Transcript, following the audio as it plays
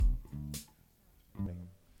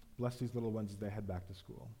Bless these little ones as they head back to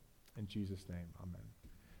school. In Jesus' name, amen.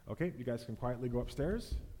 Okay, you guys can quietly go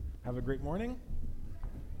upstairs. Have a great morning.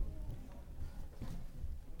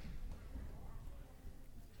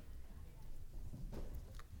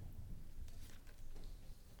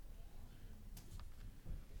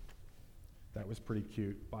 That was pretty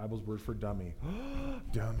cute. Bible's word for dummy.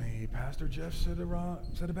 Dummy. Pastor Jeff said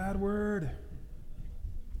a bad word.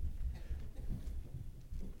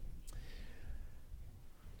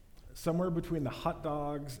 Somewhere between the hot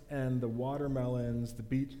dogs and the watermelons, the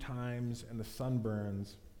beach times and the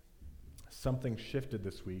sunburns, something shifted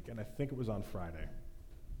this week, and I think it was on Friday.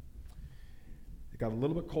 It got a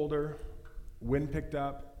little bit colder, wind picked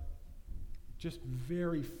up, just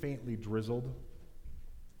very faintly drizzled.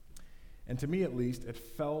 And to me, at least, it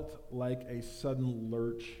felt like a sudden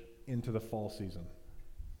lurch into the fall season.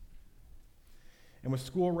 And with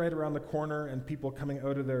school right around the corner and people coming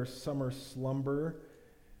out of their summer slumber,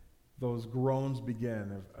 those groans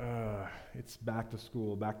begin of, it's back to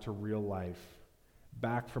school, back to real life,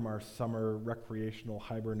 back from our summer recreational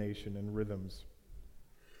hibernation and rhythms.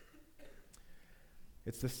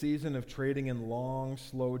 It's the season of trading in long,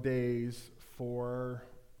 slow days for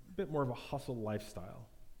a bit more of a hustle lifestyle.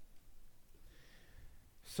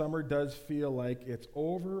 Summer does feel like it's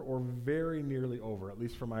over or very nearly over, at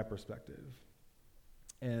least from my perspective.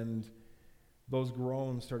 And those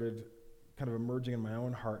groans started kind of emerging in my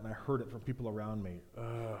own heart, and I heard it from people around me.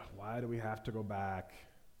 Why do we have to go back?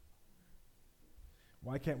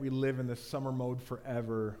 Why can't we live in this summer mode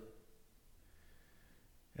forever?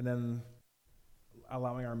 And then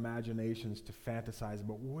allowing our imaginations to fantasize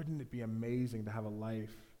about, wouldn't it be amazing to have a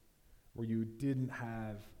life where you didn't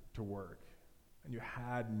have to work? And you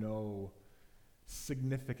had no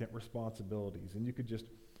significant responsibilities, and you could just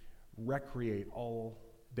recreate all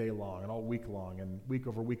day long and all week long and week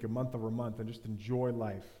over week and month over month and just enjoy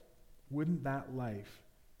life. Wouldn't that life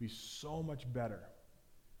be so much better?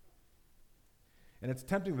 And it's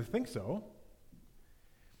tempting to think so.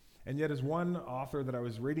 And yet, as one author that I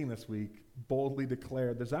was reading this week boldly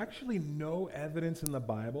declared, there's actually no evidence in the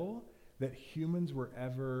Bible that humans were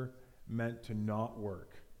ever meant to not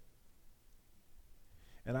work.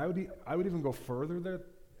 And I would even go further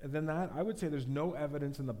than that. I would say there's no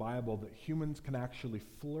evidence in the Bible that humans can actually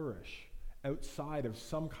flourish outside of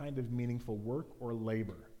some kind of meaningful work or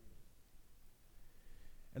labor.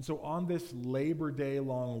 And so on this Labor Day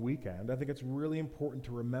long weekend, I think it's really important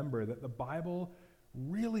to remember that the Bible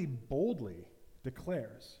really boldly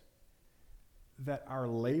declares that our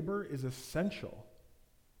labor is essential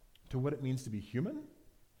to what it means to be human,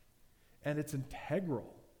 and it's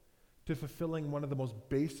integral to fulfilling one of the most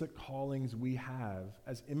basic callings we have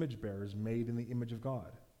as image bearers made in the image of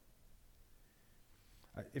God.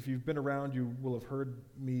 If you've been around, you will have heard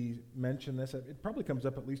me mention this. It probably comes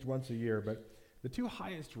up at least once a year, but the two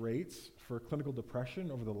highest rates for clinical depression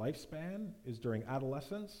over the lifespan is during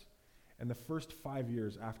adolescence and the first 5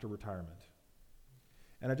 years after retirement.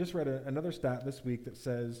 And I just read another stat this week that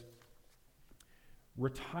says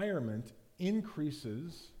retirement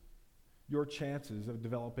increases your chances of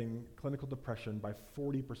developing clinical depression by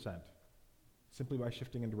 40% simply by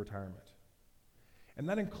shifting into retirement. And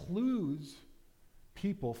that includes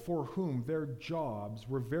people for whom their jobs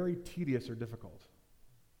were very tedious or difficult.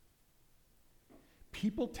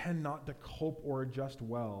 People tend not to cope or adjust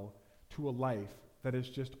well to a life that is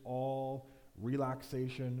just all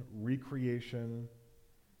relaxation, recreation,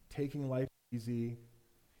 taking life easy,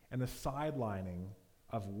 and the sidelining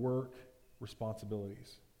of work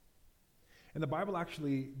responsibilities. And the Bible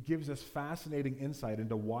actually gives us fascinating insight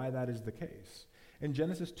into why that is the case. In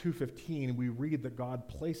Genesis 2:15, we read that God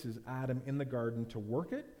places Adam in the garden to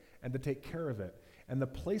work it and to take care of it. And the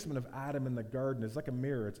placement of Adam in the garden is like a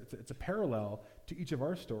mirror. It's a parallel to each of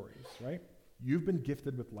our stories, right? You've been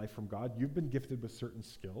gifted with life from God. You've been gifted with certain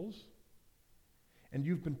skills. And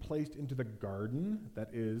you've been placed into the garden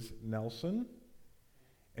that is Nelson.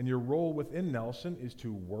 And your role within Nelson is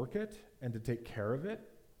to work it and to take care of it.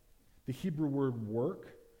 The Hebrew word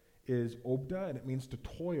work is obda, and it means to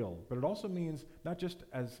toil. But it also means not just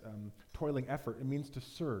as toiling effort, it means to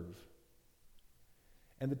serve.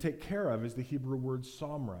 And to take care of is the Hebrew word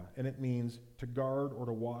samra, and it means to guard or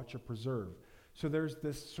to watch or preserve. So there's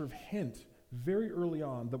this sort of hint very early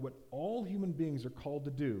on that what all human beings are called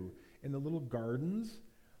to do in the little gardens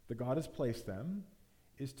that God has placed them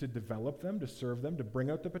is to develop them, to serve them, to bring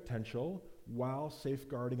out the potential while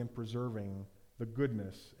safeguarding and preserving the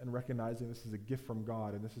goodness and recognizing this is a gift from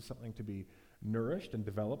God and this is something to be nourished and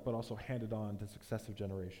developed but also handed on to successive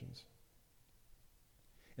generations.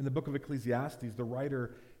 In the book of Ecclesiastes, the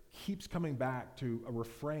writer keeps coming back to a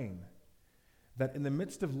refrain that in the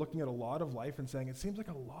midst of looking at a lot of life and saying, it seems like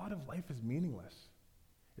a lot of life is meaningless.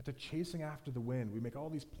 It's a chasing after the wind. We make all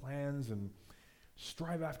these plans and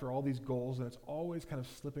strive after all these goals, and it's always kind of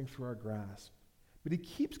slipping through our grasp. But he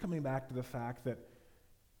keeps coming back to the fact that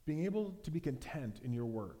being able to be content in your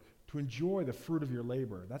work, to enjoy the fruit of your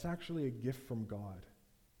labor, that's actually a gift from God.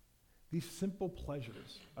 These simple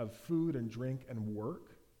pleasures of food and drink and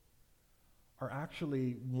work are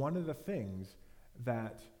actually one of the things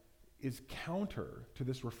that is counter to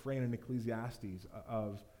this refrain in Ecclesiastes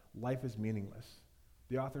of life is meaningless.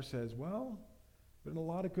 The author says, well, but in a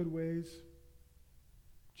lot of good ways,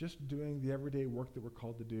 just doing the everyday work that we're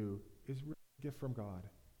called to do is really a gift from God.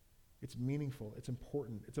 It's meaningful, it's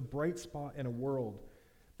important, it's a bright spot in a world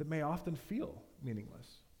that may often feel meaningless.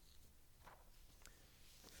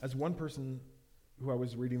 As one person who I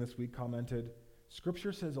was reading this week commented,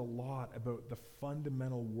 Scripture says a lot about the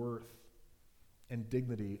fundamental worth and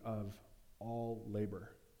dignity of all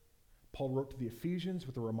labor. Paul wrote to the Ephesians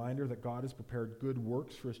with a reminder that God has prepared good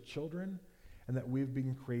works for his children and that we've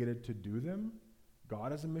been created to do them.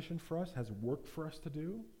 God has a mission for us, has work for us to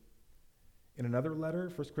do. In another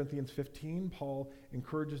letter, 1 Corinthians 15, Paul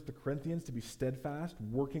encourages the Corinthians to be steadfast,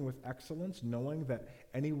 working with excellence, knowing that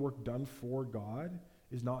any work done for God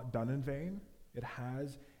is not done in vain. It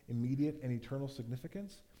has immediate and eternal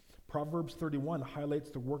significance. Proverbs 31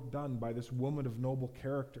 highlights the work done by this woman of noble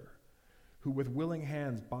character who with willing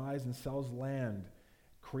hands buys and sells land,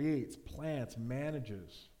 creates, plants,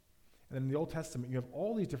 manages. And in the Old Testament, you have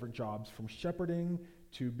all these different jobs, from shepherding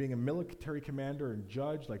to being a military commander and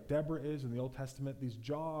judge like Deborah is in the Old Testament, these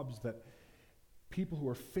jobs that people who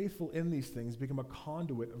are faithful in these things become a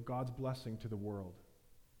conduit of God's blessing to the world.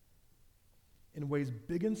 In ways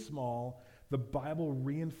big and small, the Bible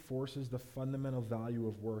reinforces the fundamental value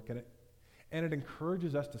of work, and it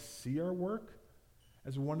encourages us to see our work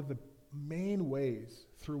as one of the main ways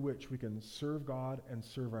through which we can serve God and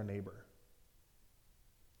serve our neighbor.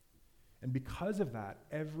 And because of that,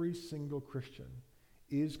 every single Christian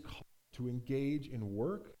is called to engage in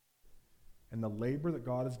work and the labor that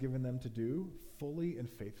God has given them to do fully and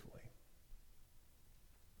faithfully.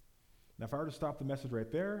 Now, if I were to stop the message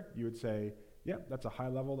right there, you would say, yeah, that's a high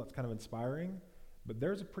level, that's kind of inspiring, but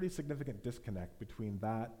there's a pretty significant disconnect between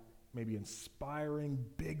that maybe inspiring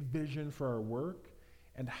big vision for our work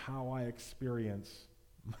and how I experience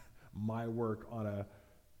my work on a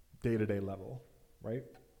day-to-day level, right?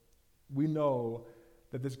 We know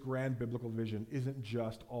that this grand biblical vision isn't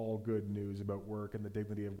just all good news about work and the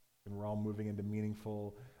dignity of work, and we're all moving into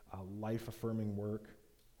meaningful, life-affirming work.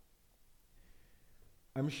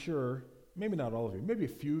 I'm sure, maybe not all of you, maybe a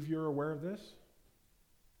few of you are aware of this.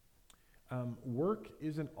 Work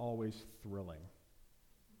isn't always thrilling,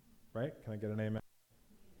 right? Can I get an amen?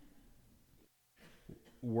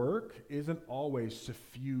 Work isn't always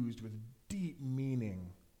suffused with deep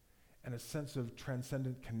meaning and a sense of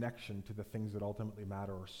transcendent connection to the things that ultimately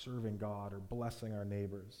matter, or serving God, or blessing our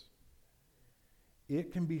neighbors.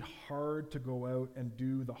 It can be hard to go out and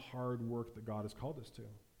do the hard work that God has called us to.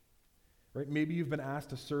 Right? Maybe you've been asked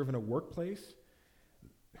to serve in a workplace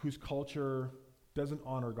whose culture doesn't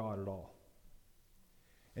honor God at all,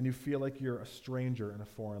 and you feel like you're a stranger in a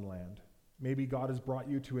foreign land. Maybe God has brought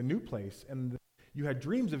you to a new place, and you had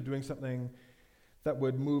dreams of doing something that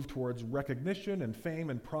would move towards recognition and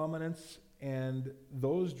fame and prominence, and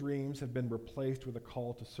those dreams have been replaced with a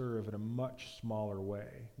call to serve in a much smaller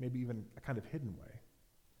way, maybe even a kind of hidden way.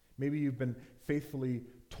 Maybe you've been faithfully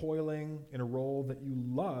toiling in a role that you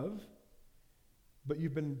love, but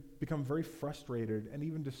you've become very frustrated and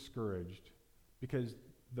even discouraged because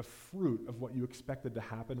the fruit of what you expected to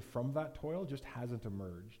happen from that toil just hasn't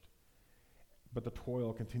emerged. But the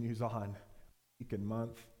toil continues on week and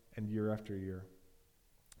month and year after year.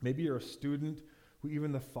 Maybe you're a student who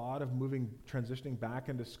even the thought of transitioning back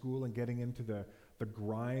into school and getting into the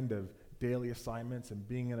grind of daily assignments and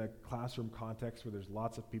being in a classroom context where there's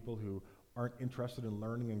lots of people who aren't interested in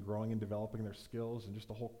learning and growing and developing their skills, and just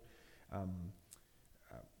the whole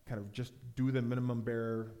kind of just do the minimum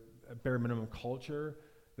bare minimum culture,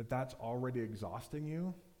 that's already exhausting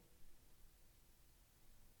you.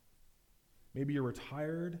 Maybe you're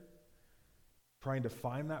retired, trying to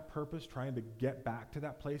find that purpose, trying to get back to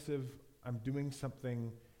that place of, I'm doing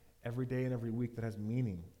something every day and every week that has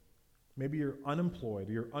meaning. Maybe you're unemployed,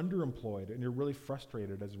 or you're underemployed, and you're really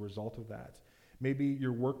frustrated as a result of that. Maybe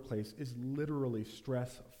your workplace is literally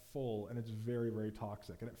stressful, and it's very, very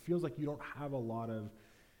toxic, and it feels like you don't have a lot of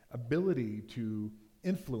ability to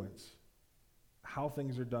influence how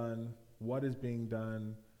things are done, what is being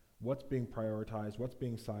done, what's being prioritized, what's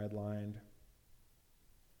being sidelined.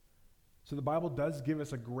 So the Bible does give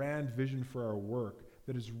us a grand vision for our work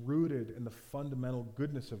that is rooted in the fundamental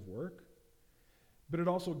goodness of work, but it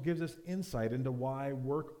also gives us insight into why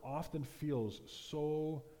work often feels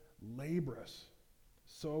so laborious,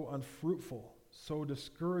 so unfruitful, so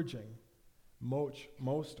discouraging,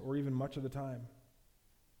 most or even much of the time.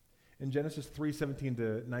 In Genesis 3:17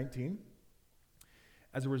 to 19,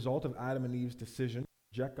 as a result of Adam and Eve's decision to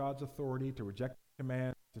reject God's authority, to reject the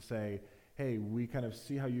command, to say, hey, we kind of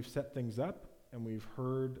see how you've set things up, and we've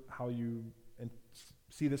heard how you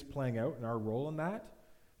see this playing out and our role in that.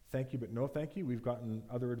 Thank you, but no thank you. We've gotten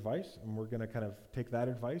other advice, and we're going to kind of take that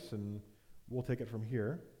advice, and we'll take it from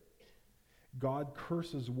here. God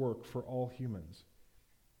curses work for all humans.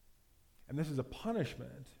 And this is a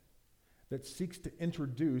punishment that seeks to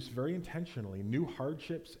introduce, very intentionally, new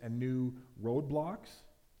hardships and new roadblocks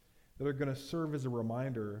that are going to serve as a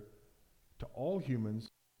reminder to all humans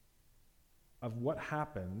of what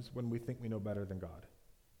happens when we think we know better than God.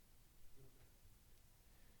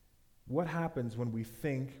 What happens when we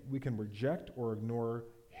think we can reject or ignore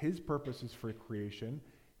his purposes for creation,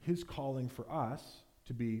 his calling for us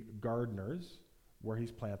to be gardeners where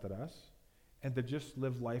he's planted us, and to just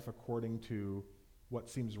live life according to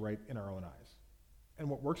what seems right in our own eyes and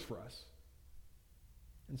what works for us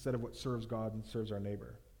instead of what serves God and serves our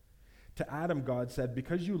neighbor. To Adam, God said,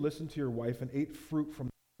 because you listened to your wife and ate fruit from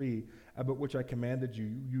the tree about which I commanded you,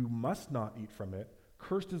 you must not eat from it.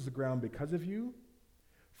 Cursed is the ground because of you.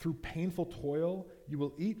 Through painful toil, you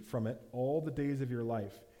will eat from it all the days of your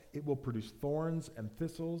life. It will produce thorns and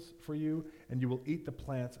thistles for you, and you will eat the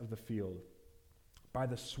plants of the field. By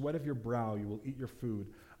the sweat of your brow you will eat your food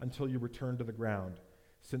until you return to the ground,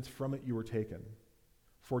 since from it you were taken.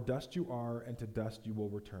 For dust you are, and to dust you will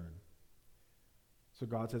return. So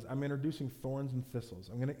God says, I'm introducing thorns and thistles.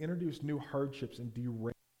 I'm going to introduce new hardships and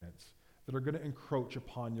derailments that are going to encroach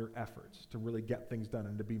upon your efforts to really get things done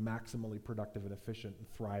and to be maximally productive and efficient and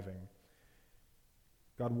thriving.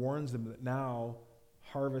 God warns them that now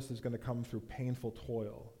harvest is going to come through painful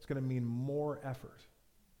toil. It's going to mean more effort,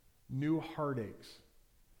 new heartaches,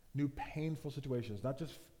 new painful situations, not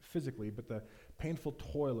just physically, but the painful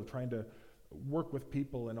toil of trying to work with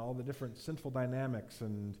people and all the different sinful dynamics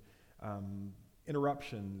and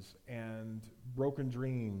interruptions and broken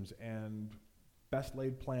dreams and best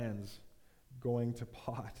laid plans going to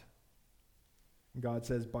pot. And God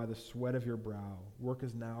says, by the sweat of your brow, work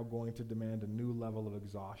is now going to demand a new level of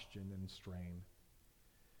exhaustion and strain.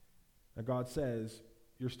 And God says,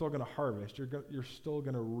 you're still going to harvest, you're still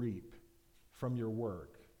going to reap from your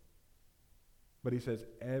work. But he says,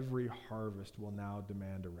 every harvest will now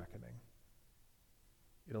demand a reckoning.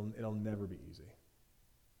 It'll never be easy.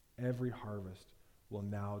 Every harvest will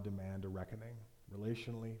now demand a reckoning,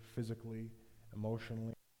 relationally, physically,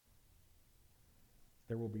 emotionally.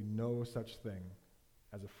 There will be no such thing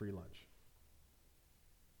as a free lunch.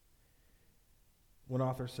 One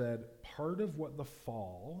author said, part of what the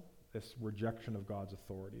fall, this rejection of God's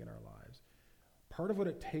authority in our lives, part of what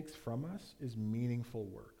it takes from us is meaningful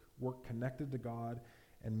work connected to God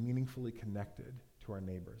and meaningfully connected to our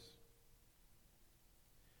neighbors.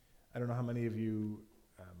 I don't know how many of you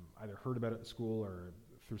either heard about it in school or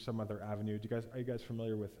through some other avenue. Are you guys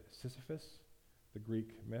familiar with Sisyphus, the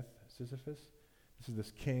Greek myth, Sisyphus? This is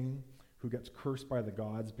this king who gets cursed by the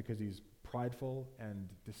gods because he's prideful and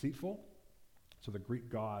deceitful. So the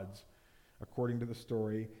Greek gods, according to the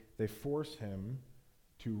story, they force him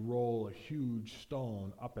to roll a huge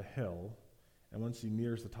stone up a hill, and once he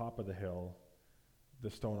nears the top of the hill,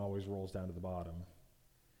 the stone always rolls down to the bottom.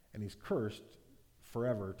 And he's cursed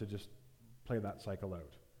forever to just play that cycle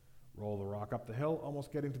out. Roll the rock up the hill,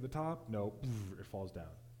 almost getting to the top. No, it falls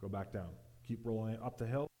down. Go back down. Keep rolling it up the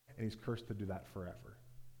hill, and he's cursed to do that forever.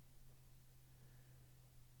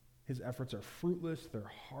 His efforts are fruitless, they're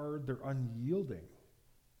hard, they're unyielding.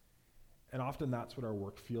 And often that's what our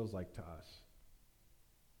work feels like to us.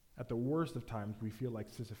 At the worst of times, we feel like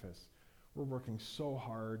Sisyphus. We're working so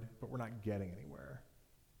hard, but we're not getting anywhere.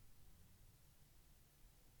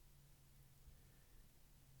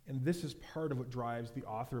 And this is part of what drives the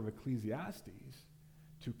author of Ecclesiastes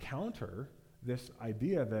to counter this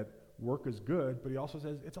idea that work is good, but he also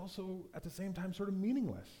says it's also at the same time sort of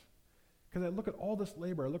meaningless. Because I look at all this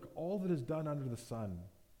labor, I look at all that is done under the sun,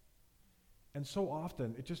 and so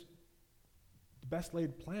often the best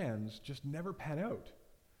laid plans just never pan out.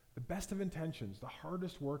 The best of intentions, the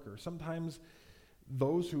hardest worker. Sometimes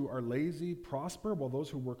those who are lazy prosper, while those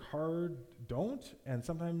who work hard don't. And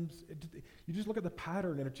sometimes you just look at the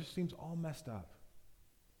pattern and it just seems all messed up.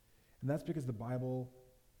 And that's because the Bible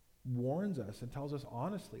warns us and tells us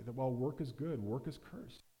honestly that while work is good, work is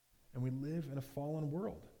cursed. And we live in a fallen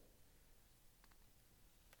world.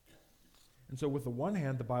 And so with the one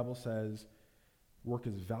hand, the Bible says work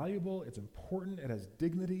is valuable, it's important, it has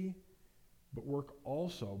dignity, but work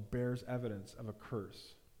also bears evidence of a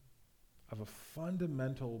curse, of a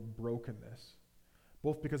fundamental brokenness,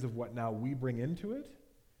 both because of what now we bring into it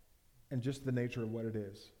and just the nature of what it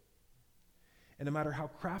is. And no matter how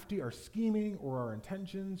crafty our scheming or our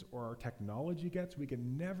intentions or our technology gets, we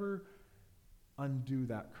can never undo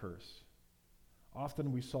that curse.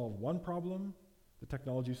 Often we solve one problem, the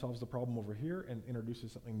technology solves the problem over here and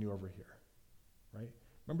introduces something new over here, right?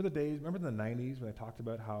 Remember the in the 90s when I talked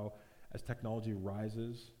about how as technology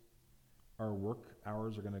rises, our work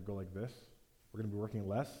hours are going to go like this? We're going to be working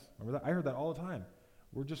less? Remember that? I heard that all the time.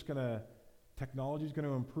 Technology is going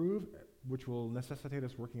to improve, which will necessitate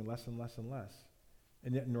us working less and less and less.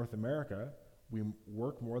 And yet in North America, we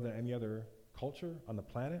work more than any other culture on the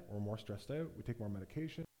planet. We're more stressed out. We take more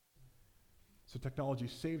medication. So technology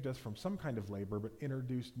saved us from some kind of labor, but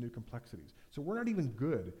introduced new complexities. So we're not even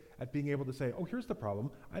good at being able to say, oh, here's the problem.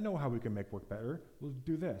 I know how we can make work better. We'll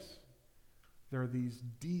do this. There are these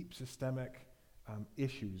deep systemic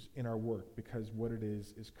issues in our work because what it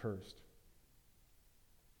is cursed.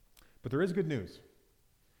 But there is good news.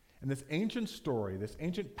 And this ancient story, this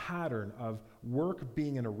ancient pattern of work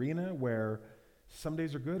being an arena where some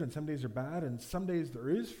days are good and some days are bad, and some days there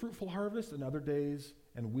is fruitful harvest and other days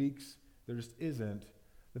and weeks there just isn't,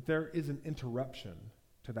 that there is an interruption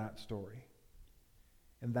to that story.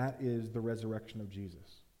 And that is the resurrection of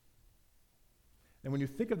Jesus. And when you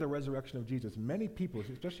think of the resurrection of Jesus, many people,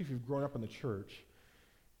 especially if you've grown up in the church,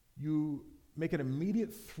 you make an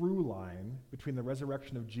immediate through line between the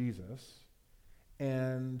resurrection of Jesus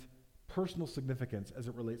and personal significance as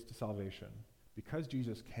it relates to salvation. Because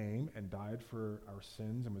Jesus came and died for our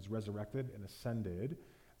sins and was resurrected and ascended,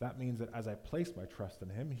 that means that as I place my trust in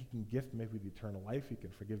him, he can gift me with eternal life. He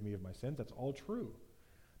can forgive me of my sins. That's all true.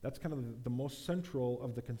 That's kind of the most central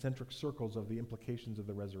of the concentric circles of the implications of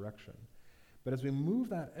the resurrection. But as we move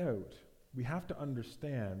that out, we have to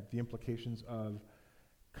understand the implications of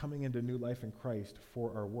coming into new life in Christ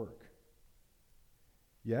for our work.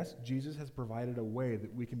 Yes, Jesus has provided a way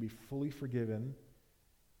that we can be fully forgiven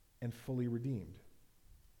and fully redeemed.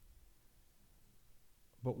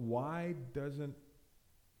 But why doesn't,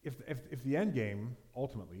 if the end game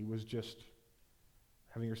ultimately was just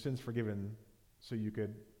having your sins forgiven so you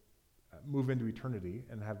could move into eternity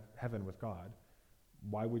and have heaven with God,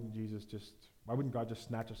 why wouldn't God just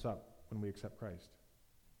snatch us up when we accept Christ?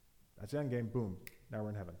 That's the end game, boom, now we're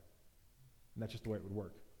in heaven. And that's just the way it would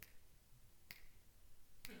work.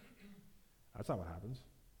 That's not what happens.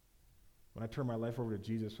 When I turned my life over to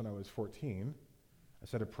Jesus when I was 14, I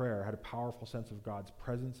said a prayer. I had a powerful sense of God's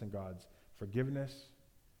presence and God's forgiveness,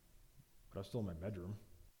 but I was still in my bedroom.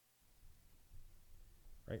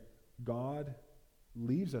 Right? God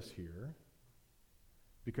leaves us here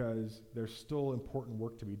because there's still important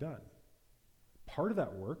work to be done. Part of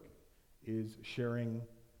that work is sharing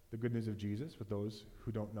the good news of Jesus with those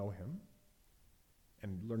who don't know him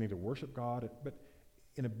and learning to worship God. But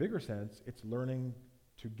in a bigger sense, it's learning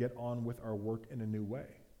to get on with our work in a new way,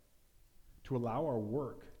 to allow our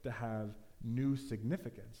work to have new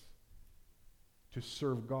significance, to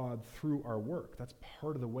serve God through our work. That's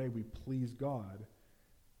part of the way we please God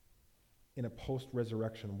in a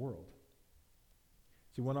post-resurrection world.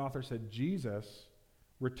 See, one author said, Jesus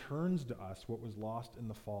returns to us what was lost in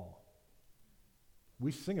the fall.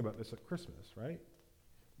 We sing about this at Christmas, right?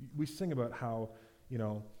 We sing about how,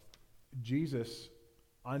 Jesus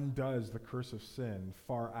undoes the curse of sin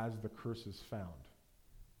far as the curse is found.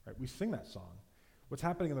 Right? We sing that song. What's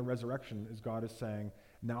happening in the resurrection is God is saying,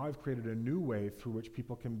 now I've created a new way through which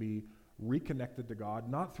people can be reconnected to God,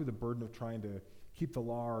 not through the burden of trying to keep the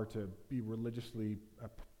law or to be religiously,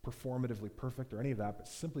 performatively perfect or any of that, but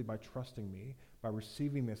simply by trusting me, by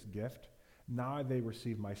receiving this gift. Now they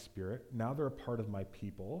receive my spirit. Now they're a part of my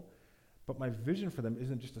people. But my vision for them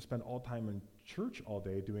isn't just to spend all time in church all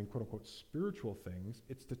day doing quote-unquote spiritual things.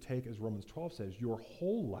 It's to take, as Romans 12 says, your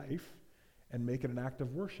whole life and make it an act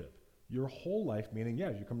of worship. Your whole life, meaning,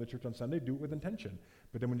 yes, you come to church on Sunday, do it with intention.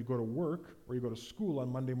 But then when you go to work or you go to school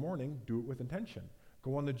on Monday morning, do it with intention.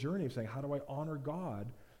 Go on the journey of saying, how do I honor God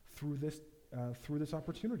through this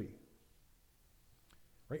opportunity?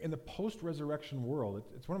 Right? In the post-resurrection world,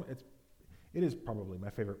 it is probably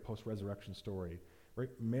my favorite post-resurrection story. Right?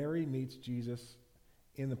 Mary meets Jesus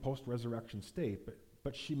in the post-resurrection state,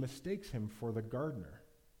 but she mistakes him for the gardener.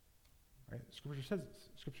 Right?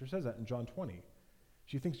 Scripture says that in John 20.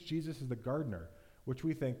 She thinks Jesus is the gardener, which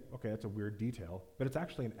we think, okay, that's a weird detail, but it's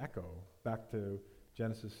actually an echo back to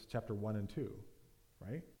Genesis chapter 1 and 2,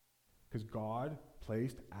 right? Because God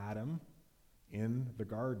placed Adam in the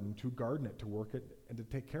garden to garden it, to work it, and to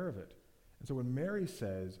take care of it. And so when Mary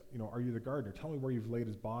says, are you the gardener? Tell me where you've laid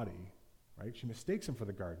his body, right? She mistakes him for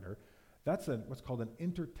the gardener. That's what's called an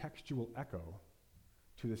intertextual echo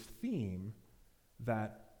to this theme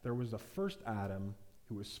that there was a first Adam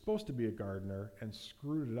who was supposed to be a gardener and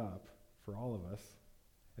screwed it up for all of us.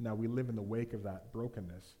 And now we live in the wake of that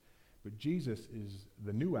brokenness. But Jesus is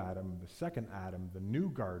the new Adam, the second Adam, the new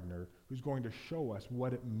gardener, who's going to show us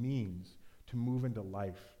what it means to move into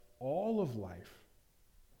life, all of life,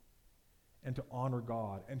 and to honor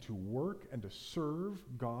God, and to work and to serve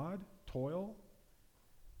God, toil,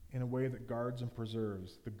 in a way that guards and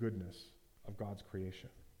preserves the goodness of God's creation.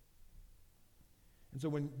 And so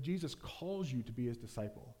when Jesus calls you to be his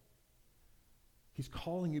disciple, he's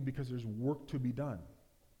calling you because there's work to be done.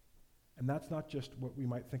 And that's not just what we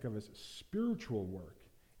might think of as spiritual work.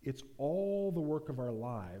 It's all the work of our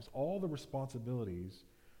lives, all the responsibilities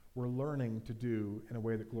we're learning to do in a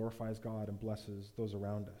way that glorifies God and blesses those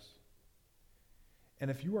around us.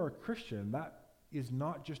 And if you are a Christian, that is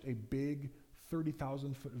not just a big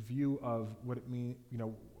 30,000-foot view of what it mean,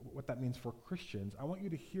 what that means for Christians. I want you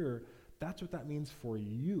to hear that's what that means for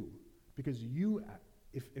you. Because you,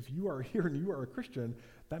 if you are here and you are a Christian,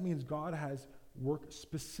 that means God has work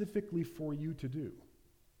specifically for you to do.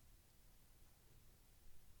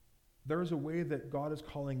 There is a way that God is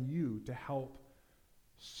calling you to help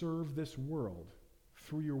serve this world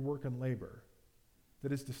through your work and labor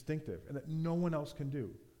that is distinctive and that no one else can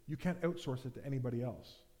do. You can't outsource it to anybody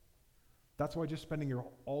else. That's why just spending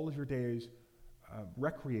all of your days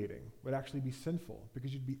recreating would actually be sinful,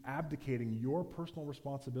 because you'd be abdicating your personal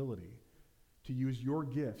responsibility to use your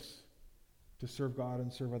gifts to serve God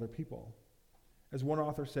and serve other people. As one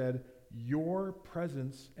author said, your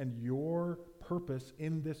presence and your purpose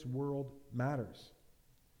in this world matters.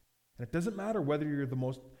 And it doesn't matter whether you're the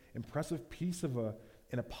most impressive piece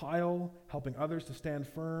in a pile helping others to stand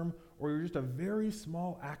firm, or you're just a very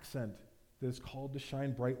small accent that is called to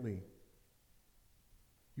shine brightly.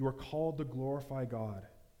 You are called to glorify God.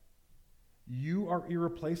 You are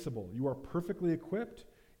irreplaceable. You are perfectly equipped.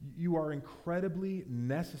 You are incredibly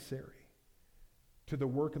necessary to the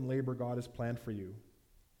work and labor God has planned for you.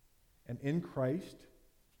 And in Christ,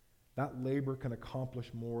 that labor can accomplish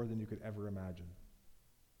more than you could ever imagine.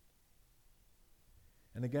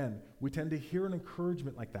 And again, we tend to hear an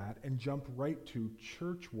encouragement like that and jump right to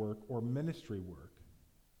church work or ministry work.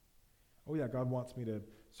 Oh yeah, God wants me to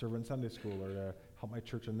serve in Sunday school or to help my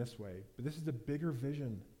church in this way. But this is a bigger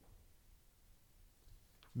vision.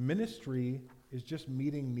 Ministry is just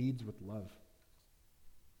meeting needs with love.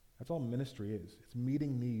 That's all ministry is. It's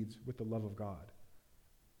meeting needs with the love of God.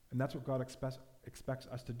 And that's what God expects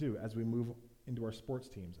us to do as we move into our sports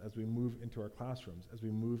teams, as we move into our classrooms, as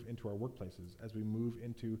we move into our workplaces, as we move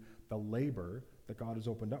into the labor that God has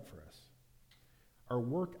opened up for us. Our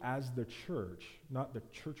work as the church, not the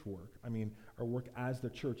church work, our work as the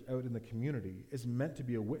church out in the community is meant to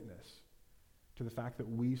be a witness to the fact that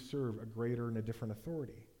we serve a greater and a different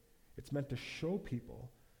authority. It's meant to show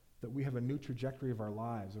people that we have a new trajectory of our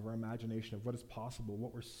lives, of our imagination, of what is possible,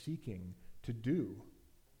 what we're seeking to do.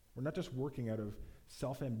 We're not just working out of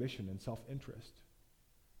self-ambition and self-interest.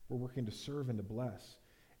 We're working to serve and to bless.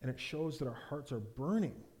 And it shows that our hearts are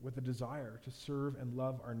burning with a desire to serve and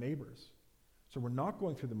love our neighbors. So we're not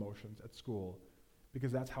going through the motions at school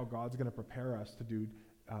because that's how God's going to prepare us to do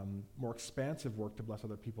more expansive work to bless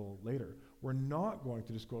other people later. We're not going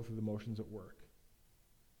to just go through the motions at work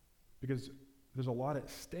because there's a lot at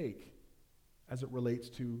stake as it relates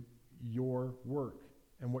to your work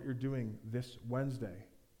and what you're doing this Wednesday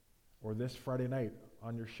or this Friday night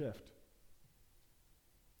on your shift.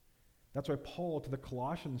 That's why Paul to the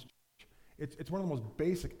Colossians church, it's one of the most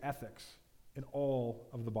basic ethics in all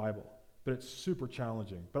of the Bible, but it's super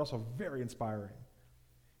challenging, but also very inspiring.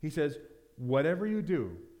 He says, whatever you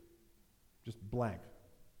do, just blank.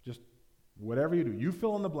 Just whatever you do, you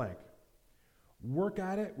fill in the blank. Work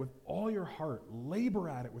at it with all your heart. Labor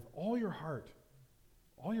at it with all your heart,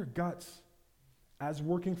 all your guts, as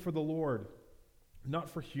working for the Lord, not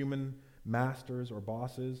for human masters or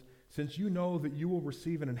bosses, since you know that you will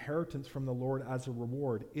receive an inheritance from the Lord as a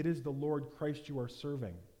reward. It is the Lord Christ you are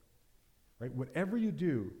serving. Right? Whatever you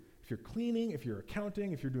do, if you're cleaning, if you're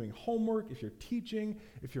accounting, if you're doing homework, if you're teaching,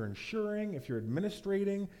 if you're insuring, if you're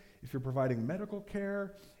administrating, if you're providing medical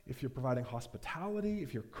care, if you're providing hospitality,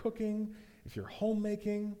 if you're cooking, if you're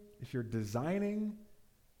homemaking, if you're designing,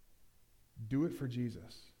 do it for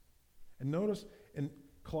Jesus. And notice in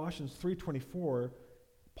Colossians 3:24,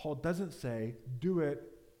 Paul doesn't say, do it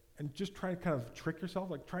and just try and kind of trick yourself,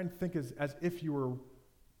 like try and think as if you were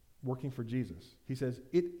working for Jesus. He says,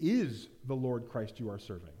 it is the Lord Christ you are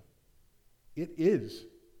serving. It is.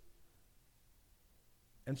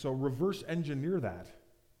 And so reverse engineer that.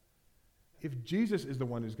 If Jesus is the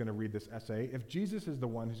one who's going to read this essay, if Jesus is the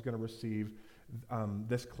one who's going to receive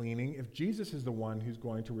this cleaning, if Jesus is the one who's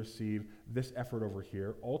going to receive this effort over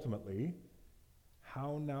here, ultimately,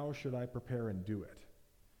 how now should I prepare and do it?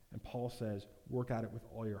 And Paul says, work at it with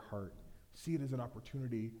all your heart. See it as an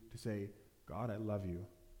opportunity to say, God, I love you,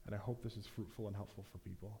 and I hope this is fruitful and helpful for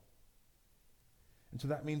people. And so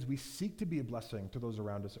that means we seek to be a blessing to those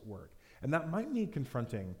around us at work. And that might mean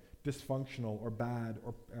confronting dysfunctional or bad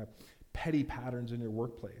or petty patterns in your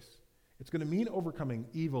workplace. It's going to mean overcoming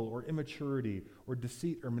evil or immaturity or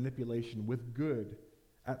deceit or manipulation with good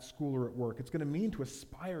at school or at work. It's going to mean to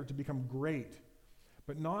aspire to become great,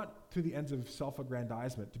 but not to the ends of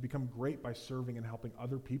self-aggrandizement, to become great by serving and helping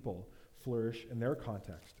other people flourish in their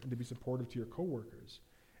context, and to be supportive to your coworkers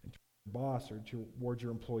and to your boss or towards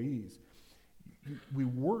your employees. We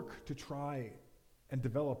work to try and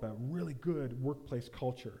develop a really good workplace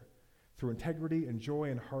culture through integrity and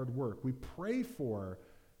joy and hard work. We pray for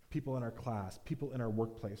people in our class, people in our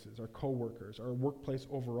workplaces, our coworkers, our workplace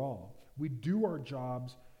overall. We do our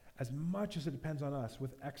jobs as much as it depends on us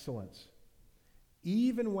with excellence,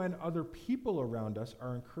 even when other people around us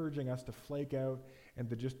are encouraging us to flake out and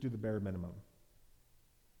to just do the bare minimum.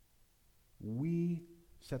 We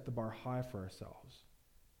set the bar high for ourselves.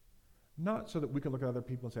 Not so that we can look at other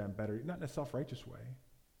people and say, I'm better, not in a self-righteous way,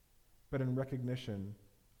 but in recognition,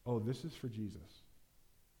 oh, this is for Jesus.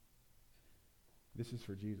 This is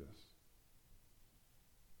for Jesus.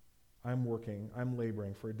 I'm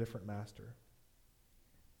laboring for a different master.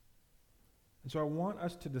 And so I want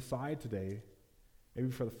us to decide today,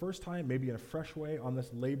 maybe for the first time, maybe in a fresh way on this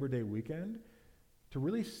Labor Day weekend, to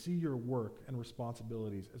really see your work and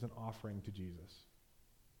responsibilities as an offering to Jesus.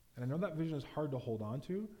 And I know that vision is hard to hold on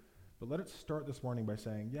to, but let it start this morning by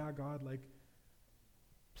saying, yeah, God,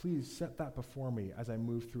 please set that before me as I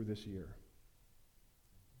move through this year.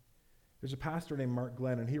 There's a pastor named Mark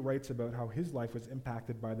Glenn, and he writes about how his life was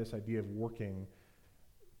impacted by this idea of working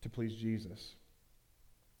to please Jesus.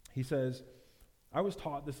 He says, I was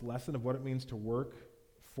taught this lesson of what it means to work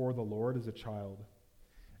for the Lord as a child.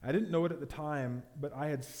 I didn't know it at the time, but I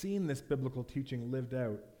had seen this biblical teaching lived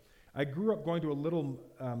out. I grew up going to a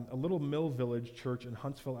little mill village church in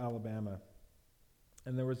Huntsville, Alabama.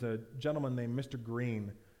 And there was a gentleman named Mr. Green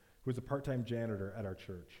who was a part-time janitor at our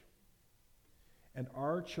church. And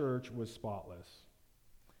our church was spotless.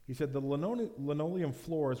 He said the linoleum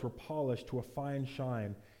floors were polished to a fine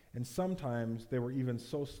shine, and sometimes they were even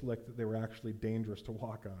so slick that they were actually dangerous to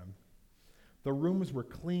walk on. The rooms were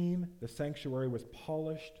clean, the sanctuary was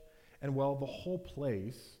polished, and well, the whole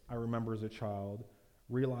place, I remember as a child,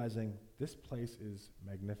 realizing this place is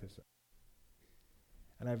magnificent.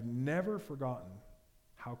 And I've never forgotten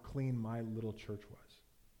how clean my little church was.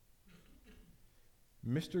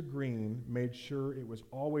 Mr. Green made sure it was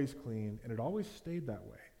always clean, and it always stayed that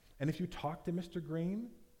way. And if you talk to Mr. Green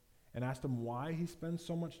and asked him why he spends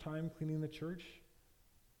so much time cleaning the church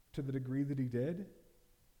to the degree that he did,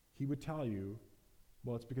 he would tell you,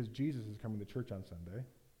 well, it's because Jesus is coming to church on Sunday,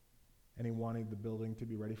 and he wanted the building to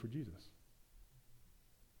be ready for Jesus.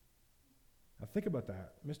 Now think about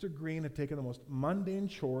that. Mr. Green had taken the most mundane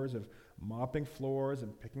chores of mopping floors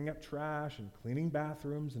and picking up trash and cleaning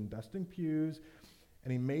bathrooms and dusting pews,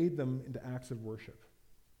 and he made them into acts of worship.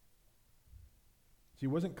 So he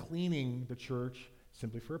wasn't cleaning the church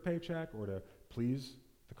simply for a paycheck or to please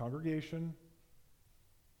the congregation.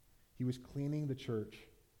 He was cleaning the church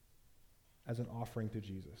as an offering to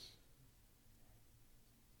Jesus.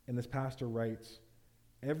 And this pastor writes,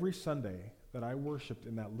 every Sunday that I worshiped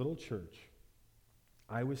in that little church,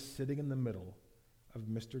 I was sitting in the middle of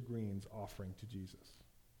Mr. Green's offering to Jesus.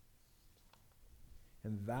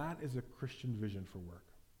 And that is a Christian vision for work,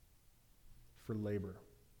 for labor.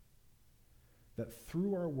 That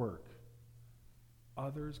through our work,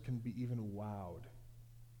 others can be even wowed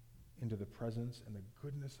into the presence and the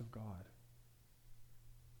goodness of God.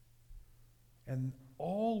 And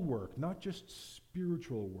all work, not just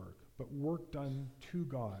spiritual work, but work done to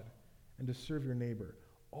God and to serve your neighbor,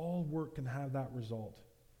 all work can have that result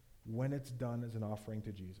when it's done as an offering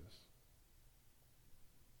to Jesus.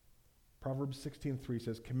 Proverbs 16:3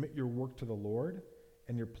 says, commit your work to the Lord,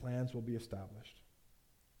 and your plans will be established.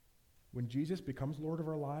 When Jesus becomes Lord of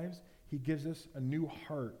our lives, he gives us a new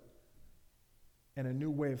heart and a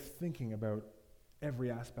new way of thinking about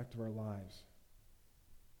every aspect of our lives,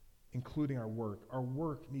 including our work. Our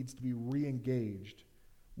work needs to be re-engaged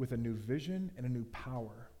with a new vision and a new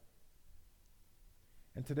power.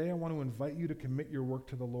 And today I want to invite you to commit your work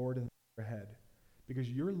to the Lord and ahead, because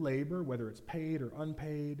your labor, whether it's paid or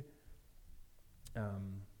unpaid,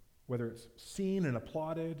 whether it's seen and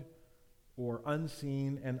applauded or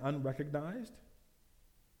unseen and unrecognized,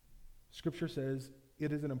 Scripture says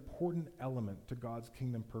it is an important element to God's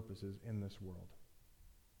kingdom purposes in this world.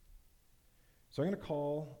 So I'm going to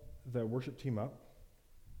call the worship team up,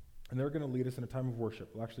 and they're going to lead us in a time of worship.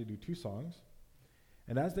 We'll actually do 2 songs.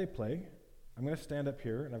 And as they play, I'm going to stand up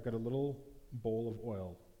here, and I've got a little bowl of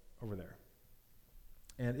oil over there.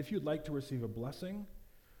 And if you'd like to receive a blessing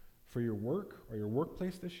for your work or your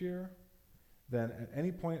workplace this year, then at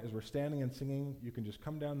any point as we're standing and singing, you can just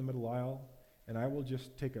come down the middle aisle, and I will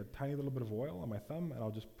just take a tiny little bit of oil on my thumb, and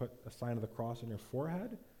I'll just put a sign of the cross on your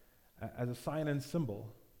forehead as a sign and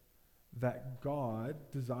symbol that God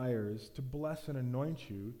desires to bless and anoint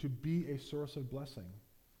you to be a source of blessing.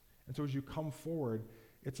 And so as you come forward,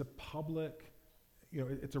 it's a public,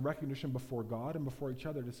 it's a recognition before God and before each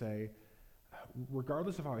other to say,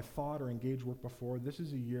 regardless of how I thought or engaged work before, this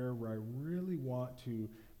is a year where I really want to,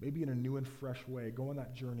 maybe in a new and fresh way, go on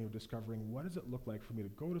that journey of discovering what does it look like for me to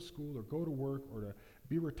go to school or go to work or to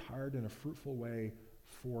be retired in a fruitful way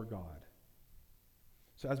for God.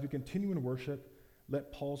 So as we continue in worship,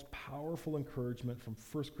 let Paul's powerful encouragement from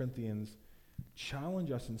 1 Corinthians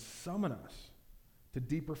challenge us and summon us to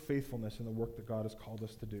deeper faithfulness in the work that God has called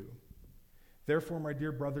us to do. Therefore, my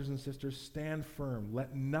dear brothers and sisters, stand firm.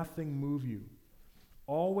 Let nothing move you.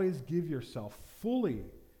 Always give yourself fully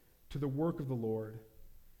to the work of the Lord,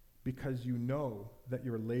 because you know that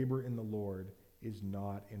your labor in the Lord is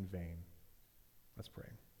not in vain. Let's pray.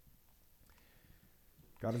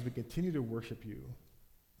 God, as we continue to worship you,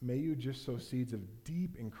 may you just sow seeds of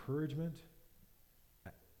deep encouragement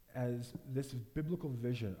as this biblical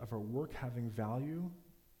vision of our work having value,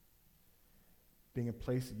 being a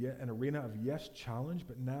place, an arena of challenge,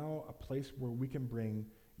 but now a place where we can bring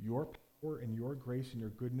your power and your grace and your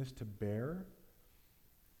goodness to bear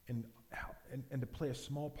and to play a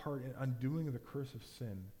small part in undoing the curse of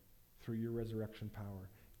sin through your resurrection power.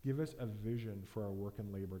 Give us a vision for our work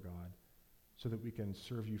and labor, God, so that we can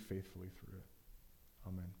serve you faithfully through it.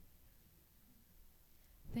 Amen.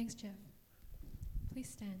 Thanks, Jeff. Please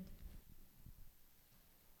stand.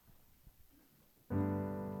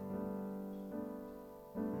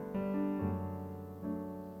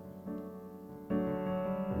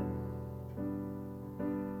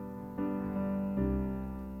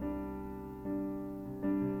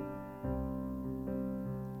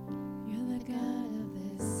 You're the God of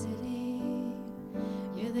this city.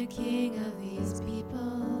 You're the King of these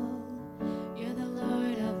people. You're the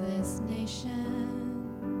Lord of this nation.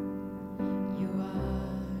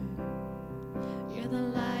 You're the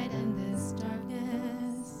light in this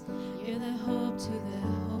darkness. You're the hope to the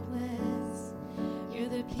hopeless. You're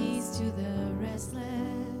the peace to the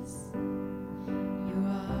restless. You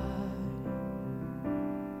are.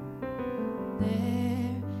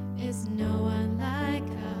 There is no one like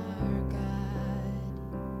our God.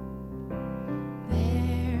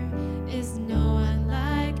 There is no one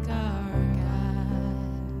like our God.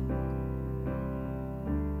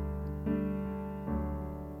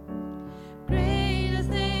 Greater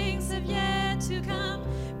things have yet to come.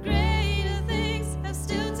 Greater things have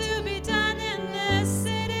still to be done in this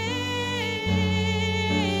city.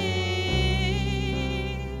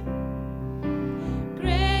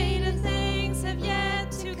 Greater things have yet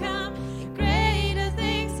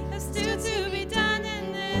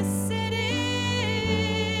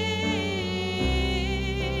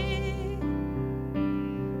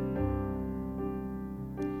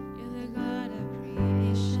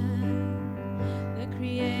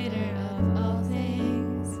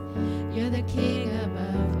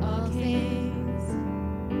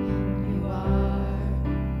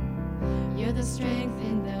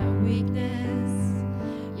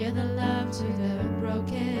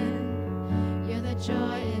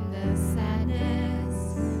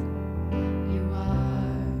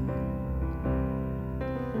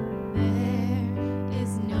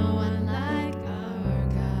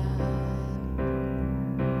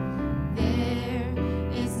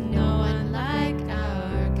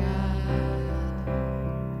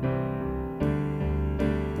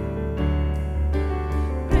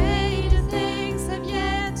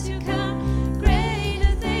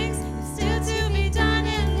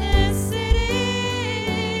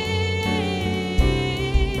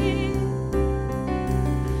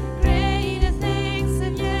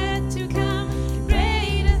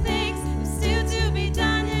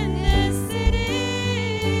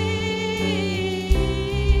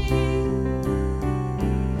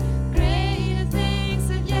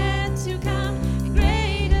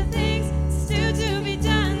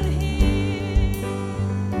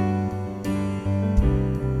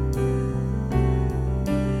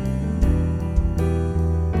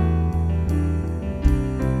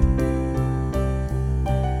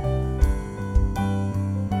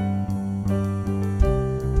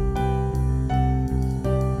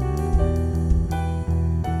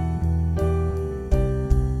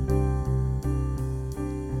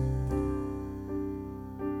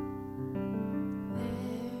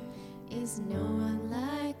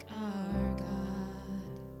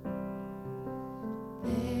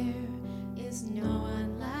is no